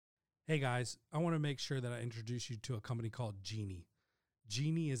Hey guys, I want to make sure that I introduce you to a company called Genie.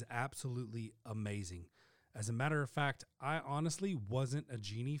 Genie is absolutely amazing. As a matter of fact, I honestly wasn't a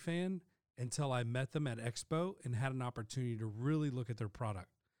Genie fan until I met them at Expo and had an opportunity to really look at their product.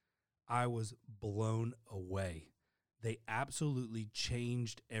 I was blown away. They absolutely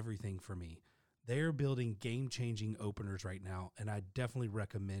changed everything for me. They are building game-changing openers right now, and I definitely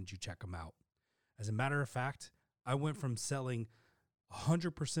recommend you check them out. As a matter of fact, I went from selling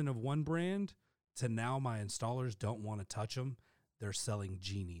 100% of one brand to now my installers don't want to touch them. They're selling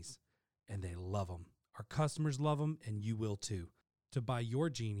Genies, and they love them. Our customers love them, and you will too. To buy your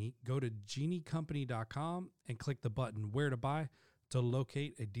Genie, go to geniecompany.com and click the button Where to Buy to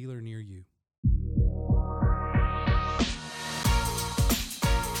locate a dealer near you.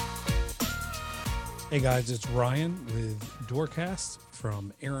 Hey guys, it's Ryan with Doorcast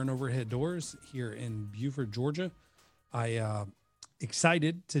from Aaron Overhead Doors here in Buford, Georgia.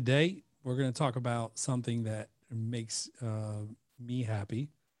 Excited today. We're going to talk about something that makes me happy,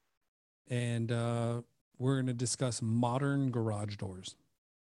 and we're going to discuss modern garage doors.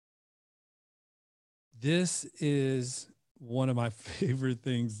 This is one of my favorite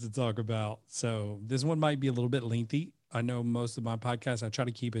things to talk about. So this one might be a little bit lengthy. I know most of my podcasts, I try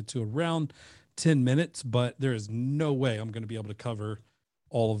to keep it to around 10 minutes, but there is no way I'm going to be able to cover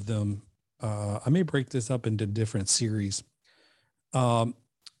all of them. I may break this up into different series.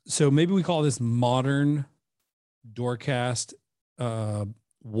 So maybe we call this modern Doorcast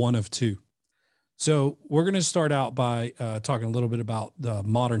 1 of 2. So we're going to start out by talking a little bit about the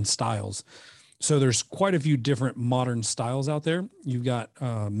modern styles. So there's quite a few different modern styles out there. You've got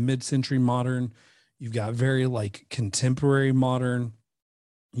mid-century modern. You've got very like contemporary modern.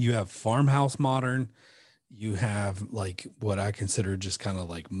 You have farmhouse modern. You have like what I consider just kind of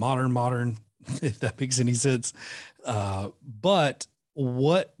like modern, if that makes any sense. But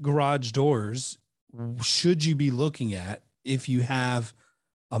what garage doors should you be looking at if you have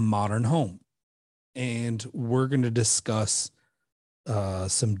a modern home? And we're going to discuss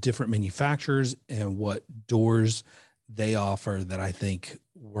some different manufacturers and what doors they offer that I think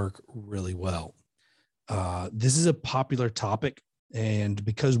work really well. This is a popular topic, and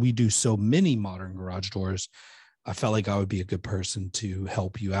because we do so many modern garage doors, I felt like I would be a good person to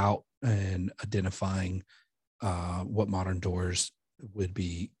help you out in identifying what modern doors would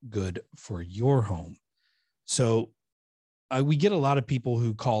be good for your home. So we get a lot of people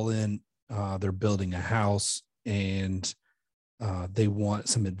who call in, they're building a house and they want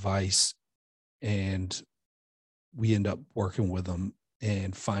some advice, and we end up working with them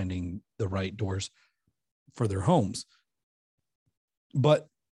and finding the right doors for their homes. But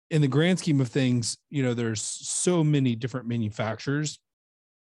in the grand scheme of things, you know, there's so many different manufacturers,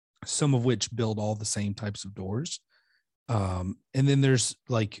 some of which build all the same types of doors. And then there's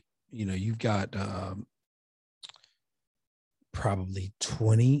like, you know, you've got probably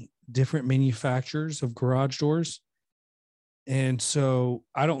 20 different manufacturers of garage doors. And so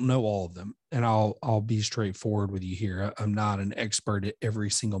I don't know all of them, and I'll be straightforward with you here. I'm not an expert at every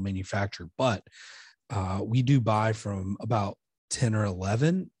single manufacturer, but we do buy from about 10 or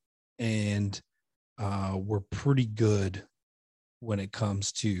 11, and we're pretty good when it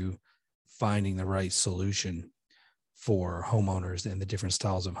comes to finding the right solution for homeowners and the different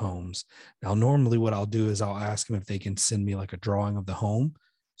styles of homes. Now, normally what I'll do is I'll ask them if they can send me like a drawing of the home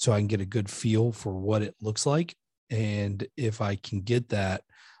so I can get a good feel for what it looks like. And if I can get that,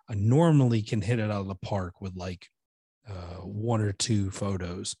 I normally can hit it out of the park with like 1 or 2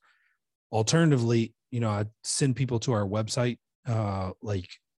 photos. Alternatively, you know, I send people to our website, like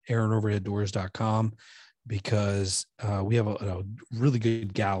AaronOverheadDoors.com, because we have a really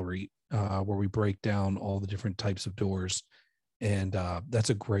good gallery where we break down all the different types of doors. And that's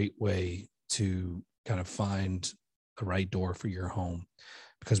a great way to kind of find the right door for your home,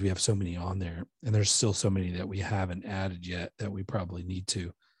 because we have so many on there, and there's still so many that we haven't added yet that we probably need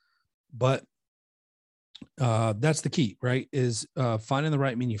to. But that's the key, right? Is finding the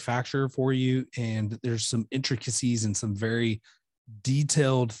right manufacturer for you. And there's some intricacies and some very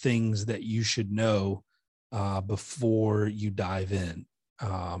detailed things that you should know before you dive in.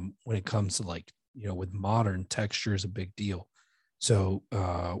 When it comes to, like, you know, with modern, texture is a big deal. So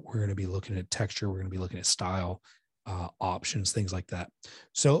we're going to be looking at texture. We're going to be looking at style, options, things like that.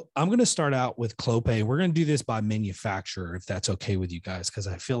 So I'm going to start out with Clopay. We're going to do this by manufacturer, if that's okay with you guys, because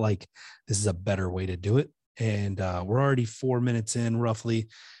I feel like this is a better way to do it. And we're already 4 minutes in roughly.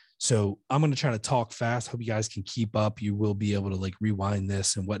 So I'm going to try to talk fast. Hope you guys can keep up. You will be able to like rewind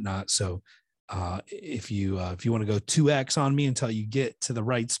this and whatnot. So if you want to go 2X on me until you get to the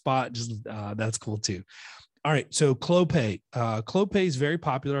right spot, just that's cool too. All right. So Clopay. Clopay is very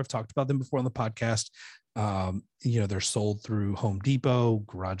popular. I've talked about them before on the podcast. They're sold through Home Depot,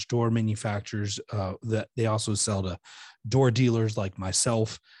 garage door manufacturers. That they also sell to door dealers like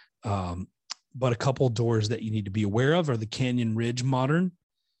myself. But a couple doors that you need to be aware of are the Canyon Ridge Modern.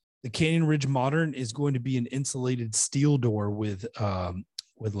 The Canyon Ridge Modern is going to be an insulated steel door with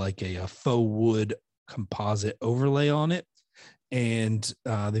like a faux wood composite overlay on it. And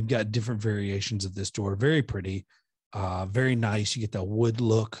they've got different variations of this door. Very pretty, very nice. You get the wood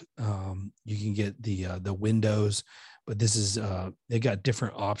look. You can get the windows, but this is they got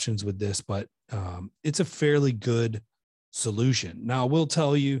different options with this. But it's a fairly good solution. Now, I will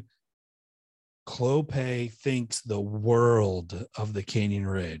tell you, Clopay thinks the world of the Canyon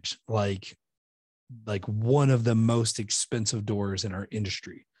Ridge, like one of the most expensive doors in our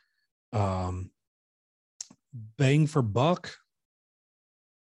industry. Bang for buck,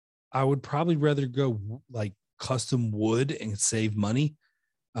 I would probably rather go like custom wood and save money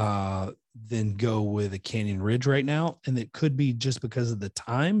than go with a Canyon Ridge right now. And it could be just because of the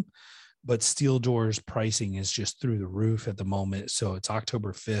time, but steel doors pricing is just through the roof at the moment. So it's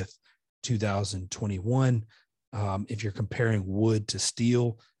October 5th, 2021. If you're comparing wood to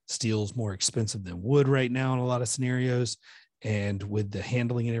steel, steel's more expensive than wood right now in a lot of scenarios. And with the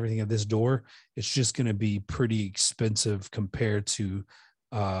handling and everything of this door, it's just going to be pretty expensive compared to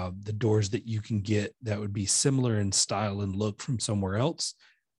the doors that you can get that would be similar in style and look from somewhere else.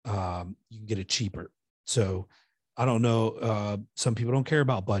 You can get it cheaper. So I don't know. Some people don't care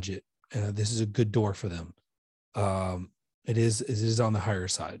about budget. This is a good door for them. It is on the higher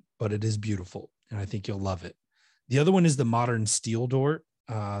side, but it is beautiful, and I think you'll love it. The other one is the modern steel door.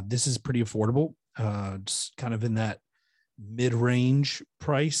 This is pretty affordable, just kind of in that mid-range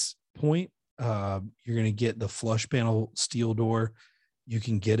price point. You're going to get the flush panel steel door. You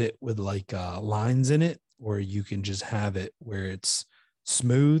can get it with like lines in it, or you can just have it where it's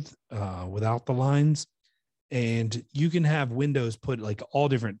smooth without the lines. And you can have windows put like all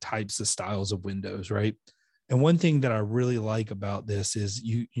different types of styles of windows, right? And one thing that I really like about this is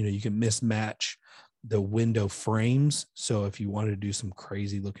you can mismatch the window frames. So if you wanted to do some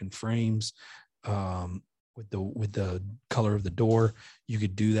crazy looking frames with the color of the door, you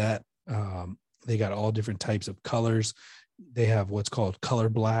could do that. They got all different types of colors. They have what's called Color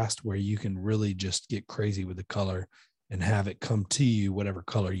Blast, where you can really just get crazy with the color and have it come to you whatever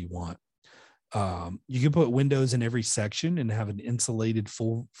color you want. You can put windows in every section and have an insulated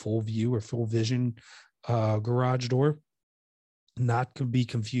full view or full vision garage door. Not to be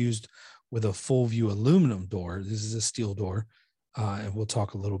confused with a full view aluminum door. This is a steel door, and we'll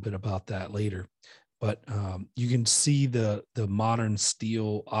talk a little bit about that later. But you can see the modern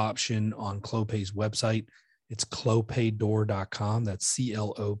steel option on Clopay's website. It's clopaydoor.com. That's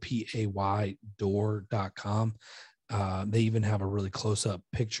CLOPAY door.com. They even have a really close-up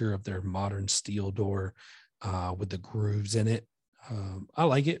picture of their modern steel door with the grooves in it. I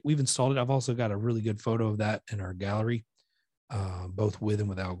like it. We've installed it. I've also got a really good photo of that in our gallery, both with and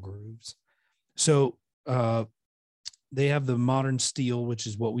without grooves. So they have the modern steel, which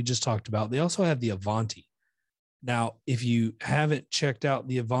is what we just talked about. They also have the Avanti. Now, if you haven't checked out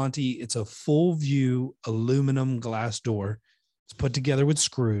the Avanti, it's a full view aluminum glass door. It's put together with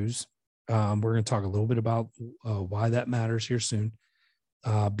screws. We're going to talk a little bit about why that matters here soon.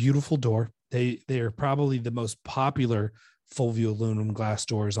 Beautiful door. They are probably the most popular full view aluminum glass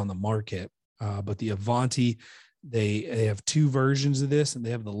doors on the market. But the Avanti, they have two versions of this, and they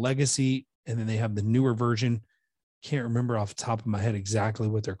have the Legacy, and then they have the newer version. Can't remember off the top of my head exactly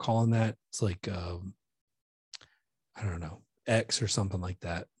what they're calling that. It's like I don't know, X or something like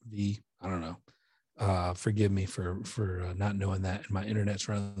that. V, I don't know. Forgive me for not knowing that. And my internet's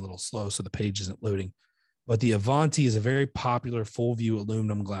running a little slow, so the page isn't loading. But the Avanti is a very popular full view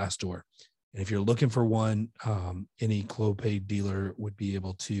aluminum glass door. And if you're looking for one, any Clopay dealer would be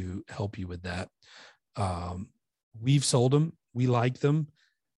able to help you with that. We've sold them. We like them.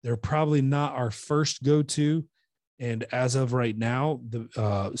 They're probably not our first go-to. And as of right now,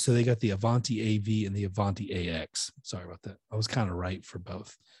 so they got the Avanti AV and the Avanti AX. Sorry about that. I was kind of right for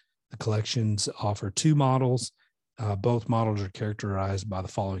both. The collections offer two models. Both models are characterized by the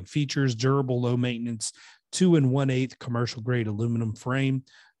following features: durable, low maintenance, 2 1/8 commercial grade aluminum frame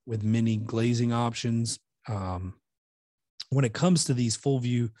with many glazing options. When it comes to these full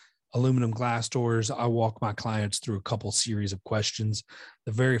view aluminum glass doors, I walk my clients through a couple series of questions.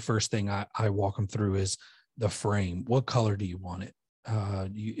 The very first thing I walk them through is the frame. What color do you want it?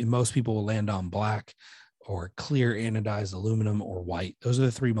 Most people will land on black or clear anodized aluminum or white. Those are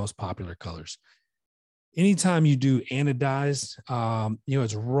the three most popular colors. Anytime you do anodized,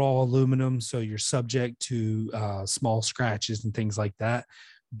 it's raw aluminum, so you're subject to small scratches and things like that.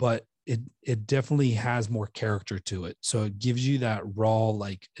 But it definitely has more character to it, so it gives you that raw,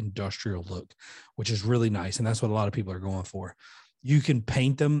 like industrial look, which is really nice, and that's what a lot of people are going for. You can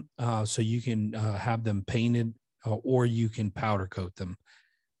paint them, so you can have them painted, or you can powder coat them.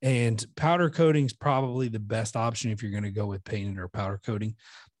 And powder coating is probably the best option if you're going to go with painted or powder coating.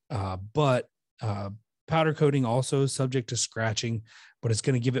 But powder coating also is subject to scratching, but it's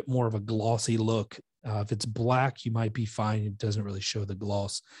going to give it more of a glossy look. If it's black, you might be fine. It doesn't really show the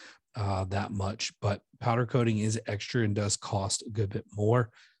gloss that much, but powder coating is extra and does cost a good bit more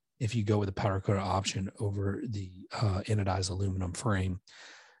if you go with the powder coated option over the anodized aluminum frame.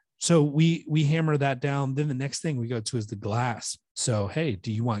 So we hammer that down. Then the next thing we go to is the glass. So, hey,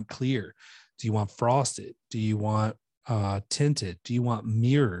 do you want clear? Do you want frosted? Do you want tinted? Do you want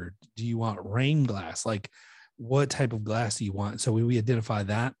mirrored? Do you want rain glass? Like, what type of glass do you want? So we identify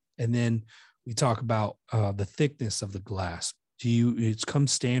that, and then we talk about the thickness of the glass. It's come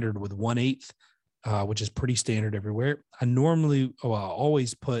standard with 1/8, which is pretty standard everywhere. I normally,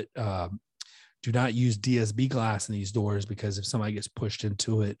 always put do not use DSB glass in these doors, because if somebody gets pushed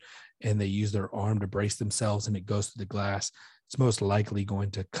into it and they use their arm to brace themselves and it goes through the glass, it's most likely going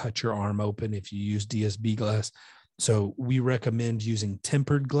to cut your arm open if you use DSB glass. So we recommend using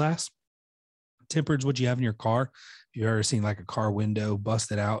tempered glass. Tempered is what you have in your car. If you've ever seen like a car window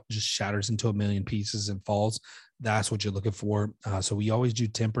busted out, just shatters into a million pieces and falls, that's what you're looking for. So we always do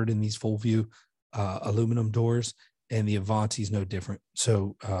tempered in these full view aluminum doors, and the Avanti is no different.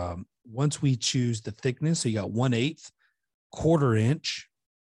 So once we choose the thickness, so you got 1/8, 1/4 inch,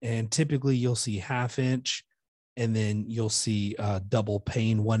 and typically you'll see 1/2 inch, and then you'll see double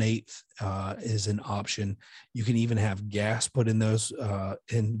pane 1/8 is an option. You can even have gas put in those,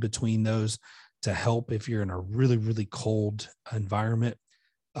 in between those, to help if you're in a really, really cold environment.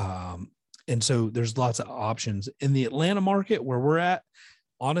 And so there's lots of options in the Atlanta market where we're at.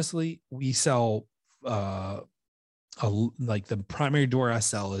 Honestly, we sell like the primary door I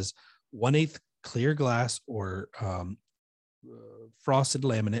sell is 1/8 clear glass or frosted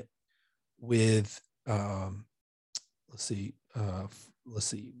laminate with let's see,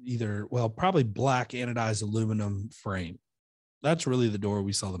 either, well, probably black anodized aluminum frame. That's really the door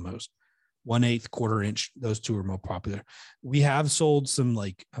we sell the most. 1/8, 1/4 inch. Those two are more popular. We have sold some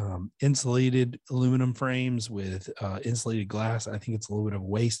like insulated aluminum frames with insulated glass. I think it's a little bit of a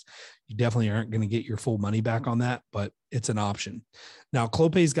waste. You definitely aren't going to get your full money back on that, but it's an option. Now,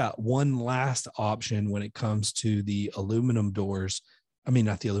 Clopay's got one last option when it comes to the aluminum doors. I mean,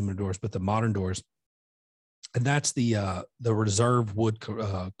 not the aluminum doors, but the modern doors. And that's the Reserve Wood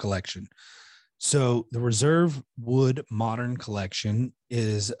collection. So the Reserve Wood Modern Collection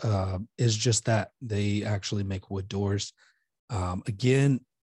is just that. They actually make wood doors. Again,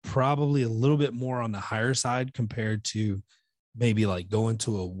 probably a little bit more on the higher side compared to maybe like going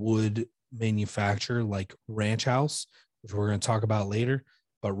to a wood manufacturer like Ranch House, which we're going to talk about later.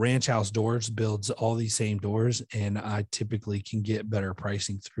 But Ranch House Doors builds all these same doors, and I typically can get better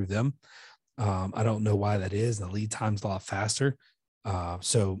pricing through them. I don't know why that is. The lead time's a lot faster.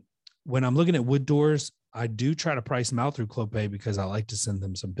 So when I'm looking at wood doors, I do try to price them out through Clopay because I like to send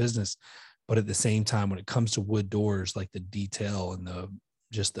them some business. But at the same time, when it comes to wood doors, like the detail and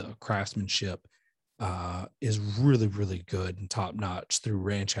the craftsmanship is really, really good and top notch through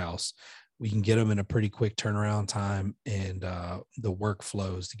Ranch House. We can get them in a pretty quick turnaround time, and the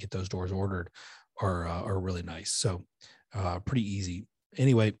workflows to get those doors ordered are really nice. So pretty easy.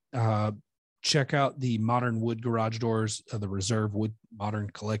 Anyway, check out the Modern Wood Garage Doors, the Reserve Wood Modern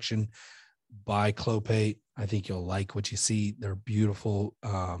Collection by Clopay. I think you'll like what you see. They're beautiful.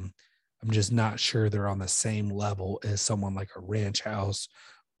 I'm just not sure they're on the same level as someone like a Ranch House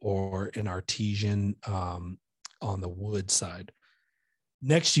or an Artesian on the wood side.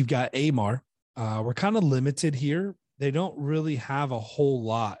 Next, you've got Amarr. We're kind of limited here. They don't really have a whole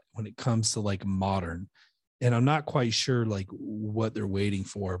lot when it comes to like modern. And I'm not quite sure like what they're waiting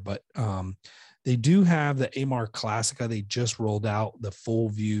for, but they do have the Amarr Classica. They just rolled out the full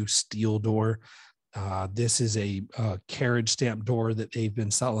view steel door. This is a carriage stamp door that they've been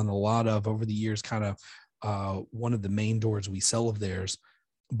selling a lot of over the years, kind of one of the main doors we sell of theirs.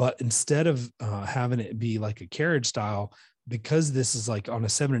 But instead of having it be like a carriage style, because this is like on a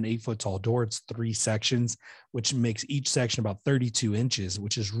 7 and 8 foot tall door, it's 3 sections, which makes each section about 32 inches,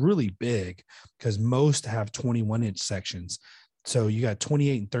 which is really big because most have 21-inch sections. So you got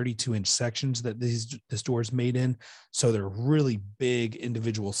 28 and 32-inch sections that this door is made in. So they're really big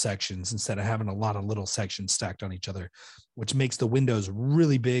individual sections instead of having a lot of little sections stacked on each other, which makes the windows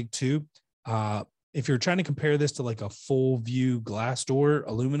really big too. if you're trying to compare this to like a full view glass door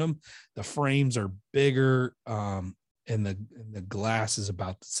aluminum, the frames are bigger, and the glass is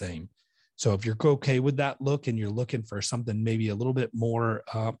about the same. So if you're okay with that look and you're looking for something maybe a little bit more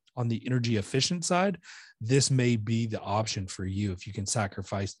on the energy efficient side, this may be the option for you if you can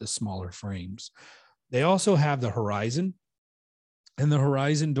sacrifice the smaller frames. They also have the Horizon, and the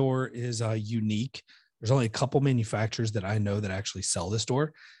Horizon door is unique. There's only a couple manufacturers that I know that actually sell this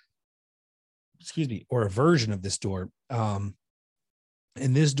door, excuse me, or a version of this door. And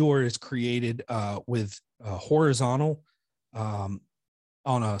this door is created with horizontal.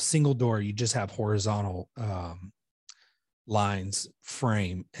 On a single door, you just have horizontal lines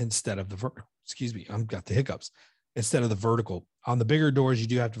frame instead of the excuse me, I've got the hiccups, instead of the vertical. On the bigger doors, you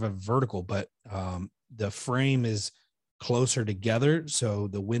do have to have vertical, but the frame is closer together, so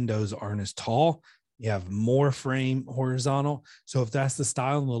the windows aren't as tall. You have more frame horizontal. So if that's the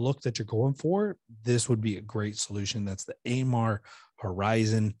style and the look that you're going for, this would be a great solution. That's the Aimar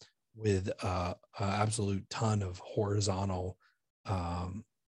Horizon with an absolute ton of horizontal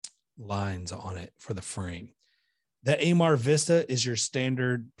lines on it for the frame. The Aimar Vista is your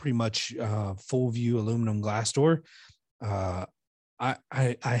standard, pretty much full view aluminum glass door.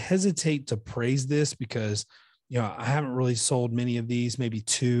 I hesitate to praise this because, you know, I haven't really sold many of these, maybe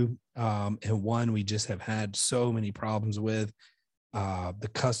two, and one we just have had so many problems with. The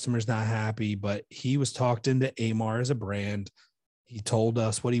customer's not happy, but he was talked into Aimar as a brand. He told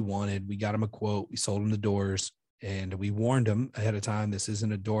us what he wanted. We got him a quote. We sold him the doors, and we warned him ahead of time. This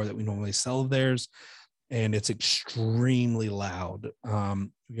isn't a door that we normally sell of theirs, and it's extremely loud. You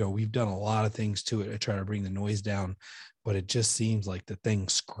know, we've done a lot of things to it to try to bring the noise down, but it just seems like the thing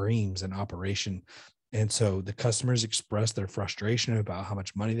screams in operation. And so the customers expressed their frustration about how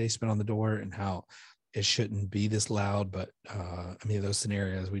much money they spent on the door and how it shouldn't be this loud. But I mean, those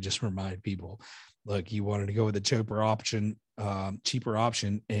scenarios, we just remind people, look, you wanted to go with the cheaper option,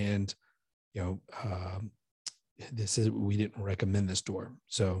 and you know, we didn't recommend this door.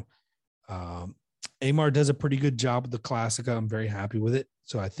 So Aimar does a pretty good job with the Classica. I'm very happy with it.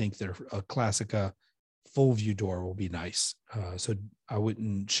 So I think their Classica full view door will be nice. So I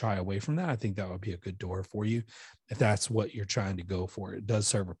wouldn't shy away from that. I think that would be a good door for you if that's what you're trying to go for. It does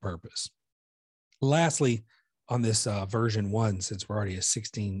serve a purpose. Lastly, on this version 1, since we're already at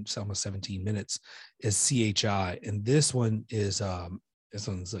 16, almost 17 minutes, is CHI. And this one's a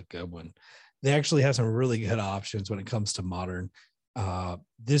good one. They actually have some really good options when it comes to modern.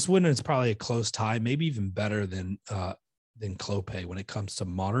 This one is probably a close tie, maybe even better than Clopay when it comes to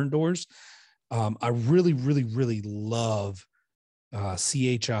modern doors. I really, really, really love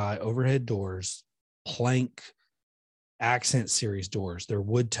CHI overhead doors, plank accent series doors. They're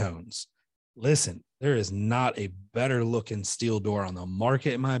wood tones. Listen, there is not a better looking steel door on the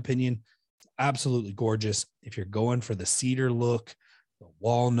market, in my opinion. Absolutely gorgeous. If you're going for the cedar look, the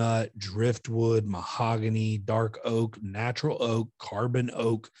walnut, driftwood, mahogany, dark oak, natural oak, carbon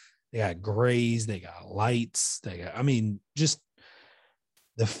oak, they got grays, they got lights, just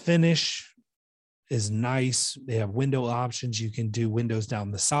the finish is nice. They have window options. You can do windows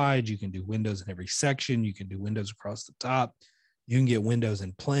down the side. You can do windows in every section. You can do windows across the top. You can get windows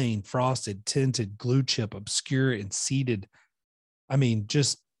in plain, frosted, tinted, glue chip, obscure, and seated. I mean,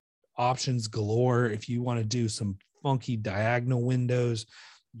 just options galore. If you want to do some funky diagonal windows,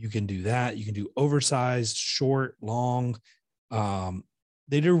 you can do that. You can do oversized, short, long.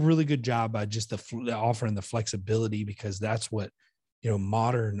 They do a really good job by just offering the flexibility, because that's what, you know,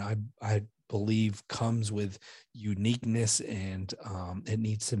 modern, I believe, comes with uniqueness, and it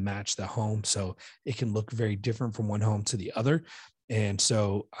needs to match the home. So it can look very different from one home to the other. And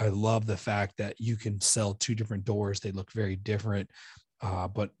so I love the fact that you can sell two different doors. They look very different,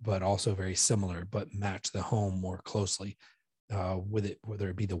 but also very similar, but match the home more closely with it, whether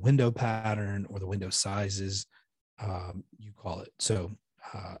it be the window pattern or the window sizes, you call it. So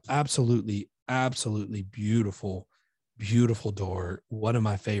absolutely beautiful door. One of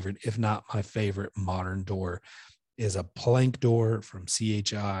my favorite, if not my favorite, modern door is a plank door from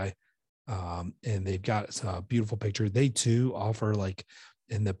CHI. And they've got a beautiful picture. They too offer, like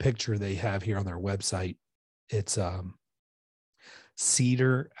in the picture they have here on their website, it's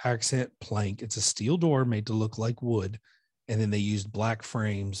cedar accent plank. It's a steel door made to look like wood. And then they used black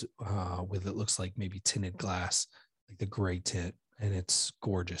frames with, it looks like maybe tinted glass, like the gray tint. And it's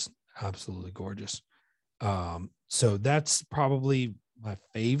gorgeous. Absolutely gorgeous. So that's probably my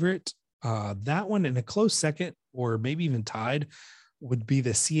favorite. That one, in a close second, or maybe even tied, would be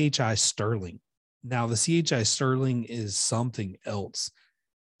the CHI Sterling. Now, the CHI Sterling is something else.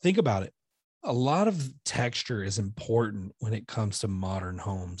 Think about it. A lot of texture is important when it comes to modern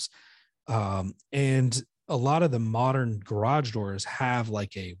homes. And a lot of the modern garage doors have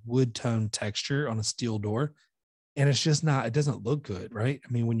like a wood tone texture on a steel door. And it's just not, it doesn't look good, right?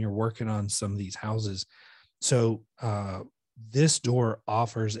 I mean, when you're working on some of these houses. So this door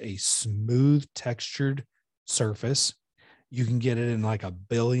offers a smooth textured surface. You can get it in like a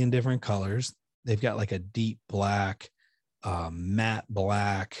billion different colors. They've got like a deep black, matte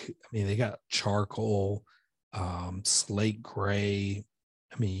black. I mean, they got charcoal, slate gray.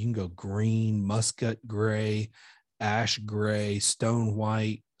 I mean, you can go green, muscat gray, ash gray, stone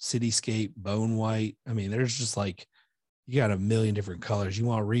white, cityscape, bone white. I mean, there's just like, you got a million different colors. You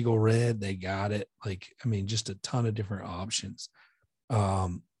want regal red, they got it. Like, I mean, just a ton of different options.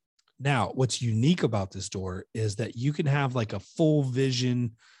 Now, what's unique about this door is that you can have like a full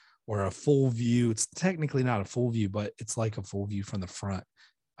vision or a full view. It's technically not a full view, but it's like a full view from the front,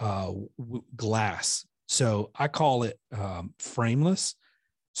 glass. So I call it frameless.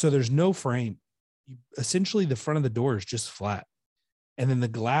 So there's no frame. Essentially, the front of the door is just flat, and then the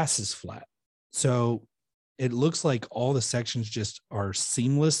glass is flat. So it looks like all the sections just are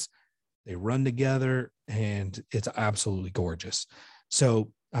seamless. They run together, and it's absolutely gorgeous.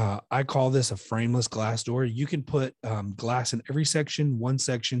 So I call this a frameless glass door. You can put glass in every section, one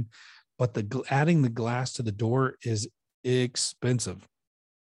section, but adding the glass to the door is expensive,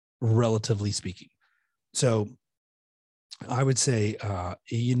 relatively speaking. So I would say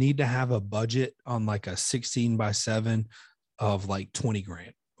you need to have a budget on like a 16x7 of like 20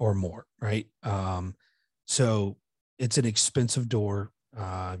 grand or more, right? So it's an expensive door.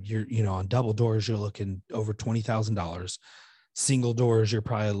 On double doors, you're looking over $20,000. Single doors, you're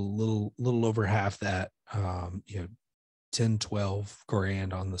probably a little over half that, 10, 12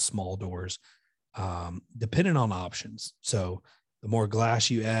 grand on the small doors, depending on options. So the more glass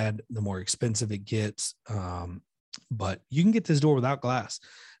you add, the more expensive it gets. But you can get this door without glass.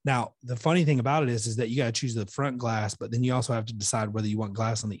 Now, the funny thing about it is that you got to choose the front glass, but then you also have to decide whether you want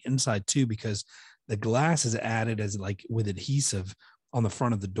glass on the inside too, because the glass is added as like with adhesive on the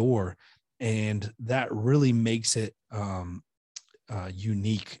front of the door. And that really makes it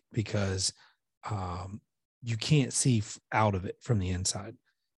unique because you can't see out of it from the inside.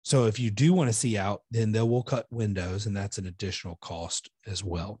 So if you do want to see out, then they will cut windows, and that's an additional cost as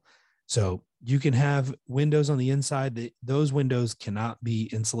well. So you can have windows on the inside. Those windows cannot be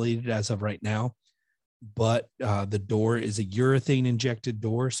insulated as of right now, but the door is a urethane injected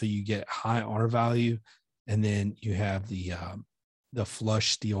door, so you get high R value, and then you have the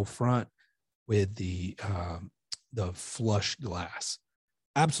flush steel front with the flush glass.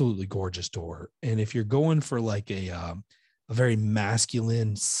 Absolutely gorgeous door. And if you're going for like a very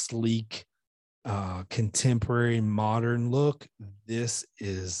masculine, sleek, contemporary, modern look, this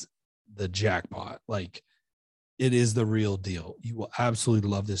is the jackpot. Like, it is the real deal. You will absolutely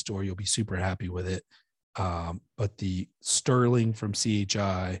love this door. You'll be super happy with it. But the Sterling from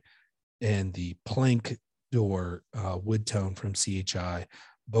CHI and the plank door, wood tone from CHI,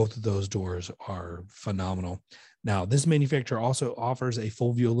 both of those doors are phenomenal. Now, this manufacturer also offers a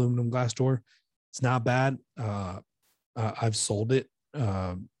full view aluminum glass door. It's not bad. I've sold it,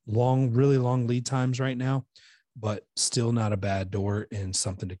 really long lead times right now, but still not a bad door and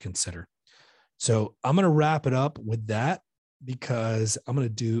something to consider. So I'm going to wrap it up with that, because I'm going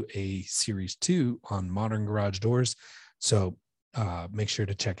to do a series 2 on modern garage doors. So make sure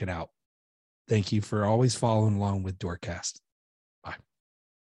to check it out. Thank you for always following along with Doorcast.